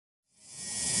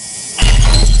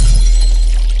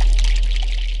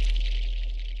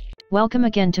Welcome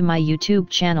again to my YouTube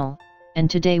channel, and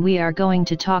today we are going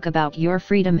to talk about your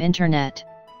Freedom Internet.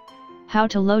 How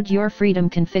to load your Freedom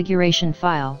configuration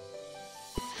file.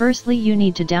 Firstly, you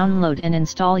need to download and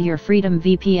install your Freedom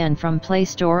VPN from Play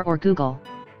Store or Google.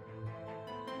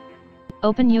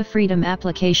 Open your Freedom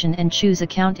application and choose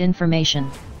Account Information.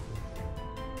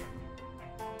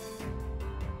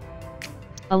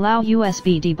 Allow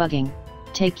USB debugging.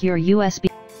 Take your USB.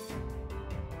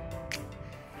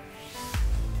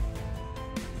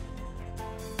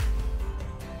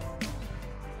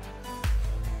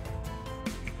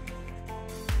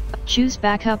 Choose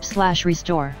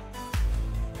Backup/Restore.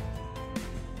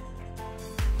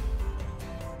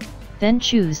 Then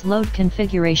choose Load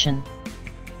Configuration.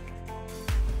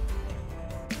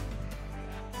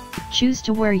 Choose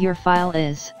to where your file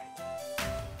is.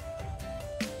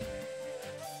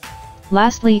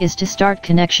 Lastly is to start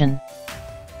connection.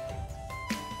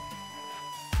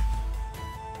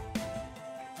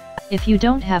 If you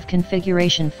don't have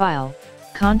configuration file,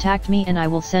 contact me and I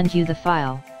will send you the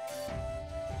file.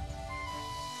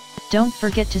 Don't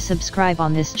forget to subscribe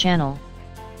on this channel.